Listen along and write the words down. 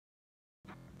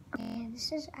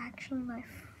this is actually my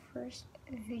first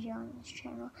video on this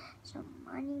channel. So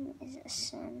my name is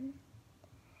Asim,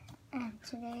 and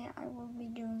today I will be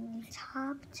doing the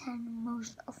top 10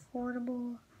 most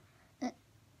affordable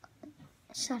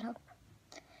setup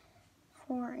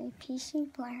for a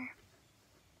PC player.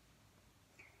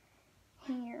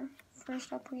 Here,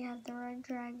 first up we have the Red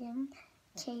Dragon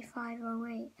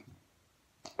K508,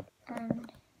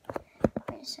 and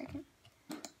wait a second.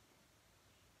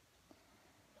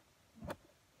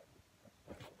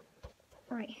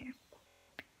 Right here.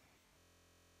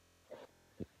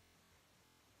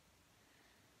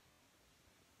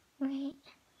 Wait,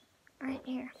 right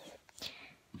here.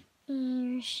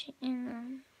 And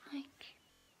then, like,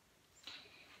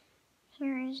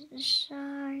 here is the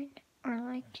side, or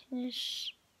like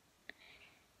this.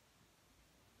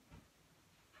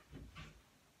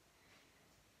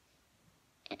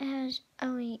 It has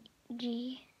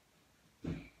LED,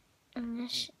 and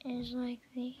this is like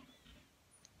the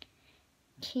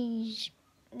keys.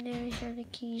 Those are the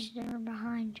keys that are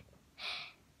behind,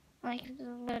 like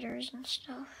the letters and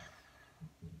stuff.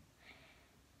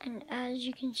 And as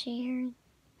you can see here,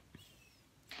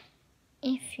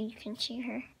 if you can see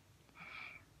her,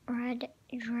 Red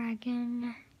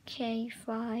Dragon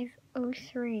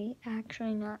K503,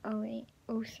 actually not 08,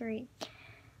 03,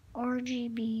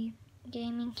 RGB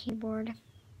gaming keyboard.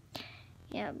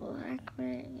 Yeah, black,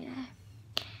 yeah.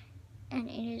 And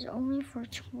it is only for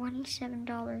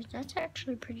 $27. That's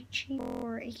actually pretty cheap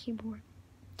for a keyboard.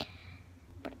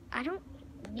 But I don't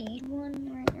need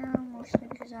one right now, mostly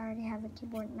because I already have a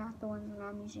keyboard, not the one that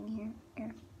I'm using here.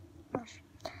 Here, brush.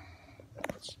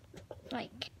 It's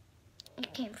like,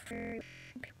 it came for,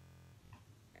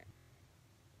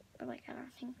 but like, I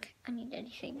don't think I need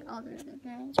anything other than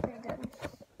that. It's pretty good.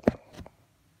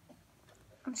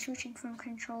 I'm switching from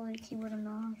controller to keyboard and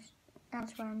mouse.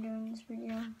 That's why I'm doing this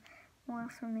video. More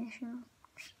information.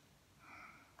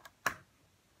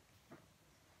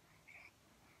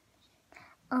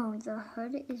 Oh, the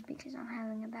hood is because I'm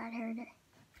having a bad hair day.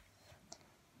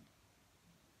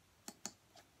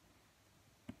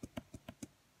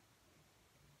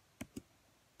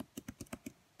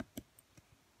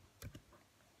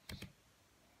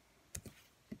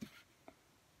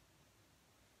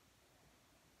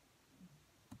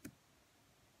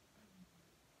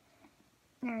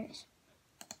 There it is.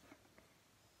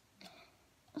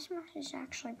 This mouse is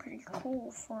actually pretty cool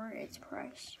for its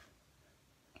price.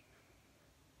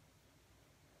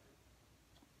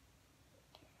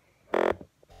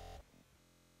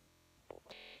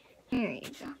 There you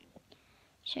go.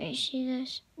 So you see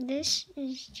this? This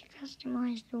is to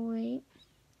customize the weight.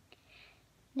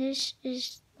 This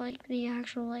is like the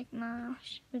actual like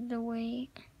mouse with the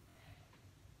weight.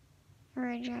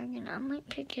 Red Dragon. I might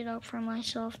pick it up for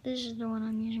myself. This is the one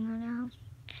I'm using right now.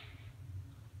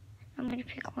 I'm gonna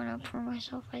pick one up for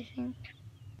myself, I think.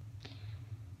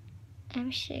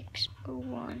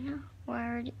 M601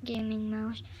 wired gaming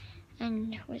mouse,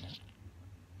 and with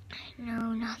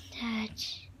no, not that.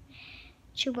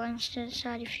 2 buttons to the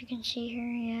side, if you can see here,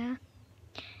 yeah.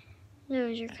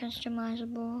 Those are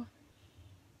customizable.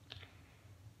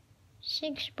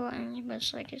 6 buttons, but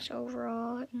it's like it's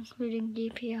overall, including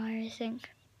DPI, I think.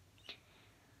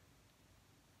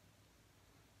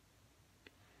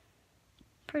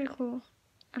 Pretty cool.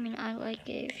 I mean, I like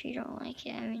it. If you don't like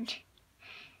it, I mean,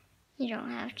 you don't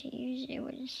have to use it,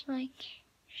 but it's like,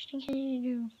 just in case you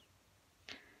do.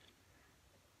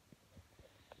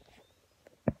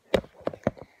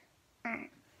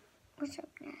 Alright, what's up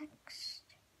next?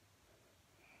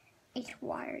 It's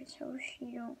wired, so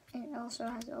she don't, it also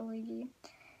has LED,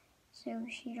 so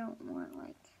if you don't want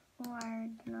like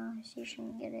wired mouse, you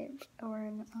shouldn't get it, or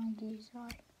an LED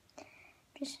side.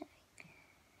 Just saying.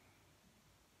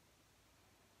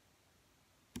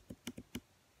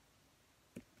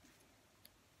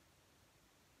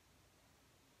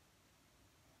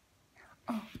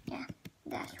 Oh, yeah,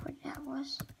 that's what that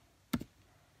was.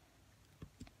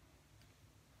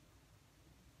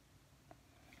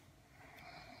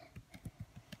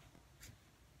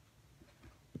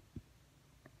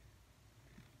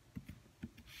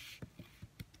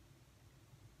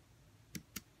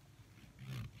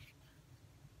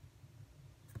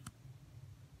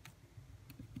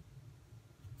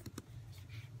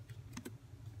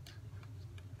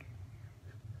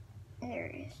 There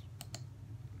it is.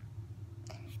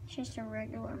 It's just a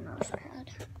regular mouse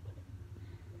pad.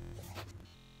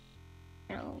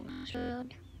 No mouse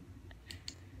pad.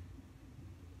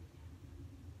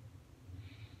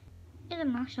 There's a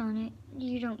mouse on it.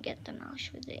 You don't get the mouse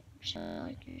with it, so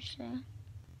like you're saying.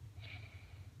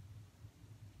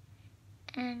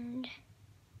 And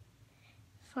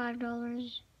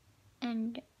 $5.01.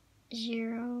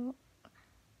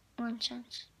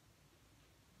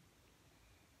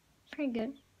 Pretty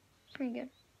good. Pretty good.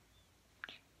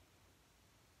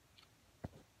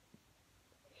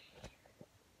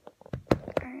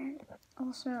 Alright.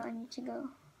 Also, I need to go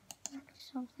back to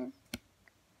something.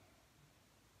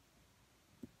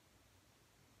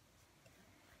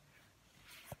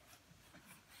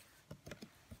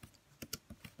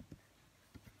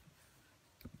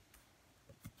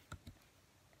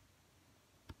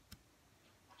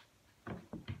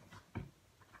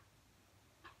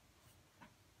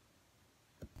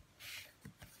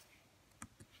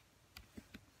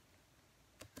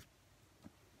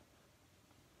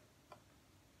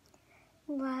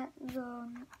 But the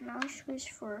mouse was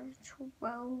for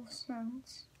 12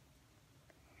 cents.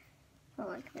 I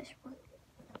like this one.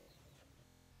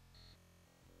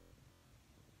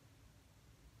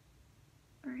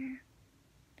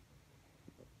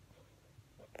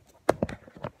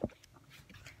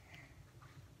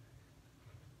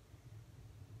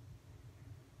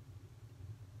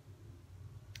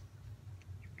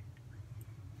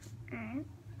 Alright,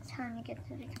 time to get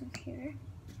to the computer.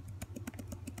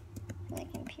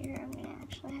 I'm gonna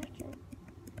actually have to.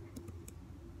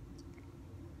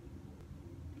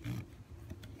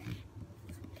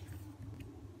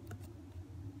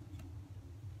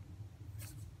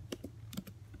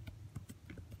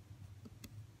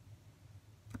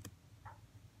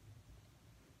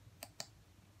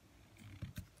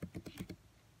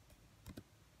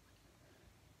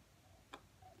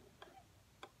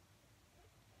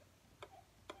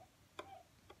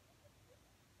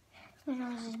 It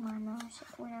always is my mouse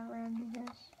whenever I do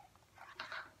this.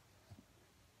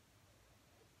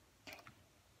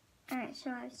 Alright, so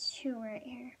I have two right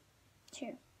here.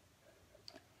 Two.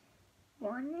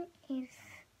 One, if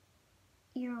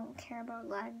you don't care about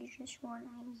lag, you just want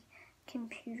a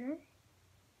computer.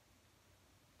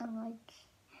 And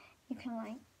you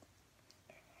can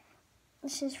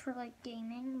this is for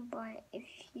gaming, but if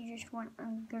you just want a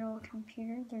good old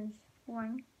computer, there's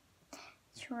one.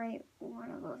 It's right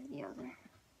one above the other.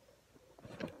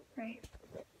 Right.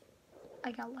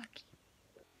 I got lucky.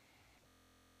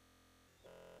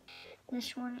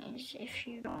 This one is if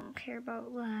you don't care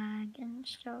about lag and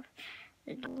stuff.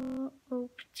 The Dual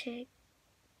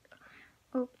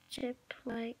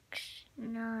Optiplex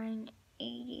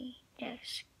 980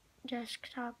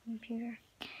 desktop computer.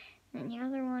 And the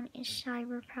other one is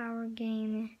CyberPower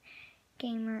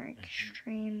Gamer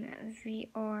Extreme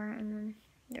VR, and then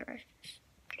the rest is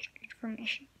just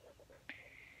information.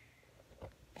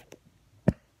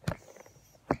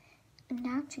 And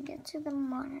now to get to the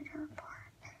monitor part.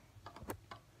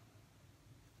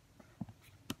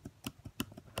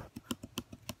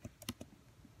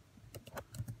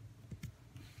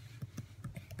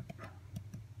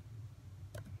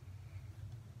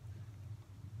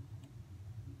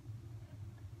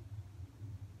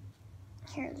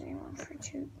 Here's the one for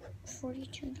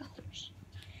 $42.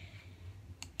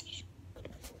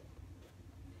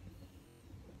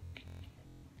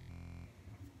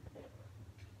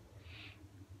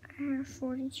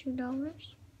 $42.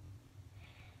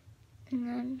 And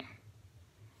then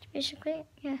it's basically,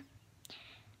 yeah,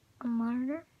 a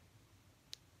monitor.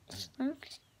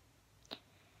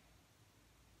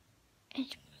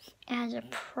 It has a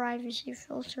privacy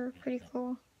filter, pretty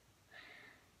cool.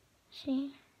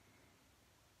 See?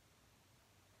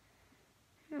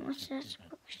 And what's that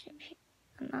supposed to be?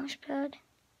 A mouse pad?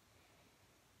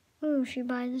 Ooh, if you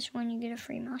buy this one, you get a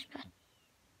free mouse pad.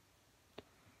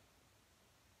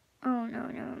 Oh no,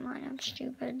 never mind, I'm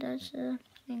stupid. That's the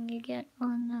thing you get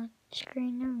on the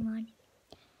screen, never mind.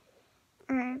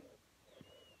 Alright.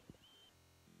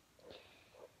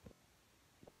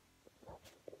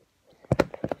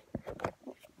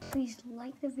 Please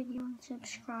like the video and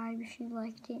subscribe if you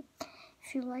liked it.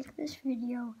 If you like this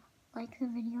video, like the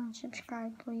video and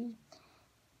subscribe, please.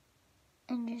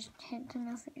 And just hit the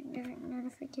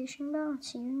notification bell and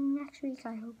see you next week,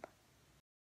 I hope.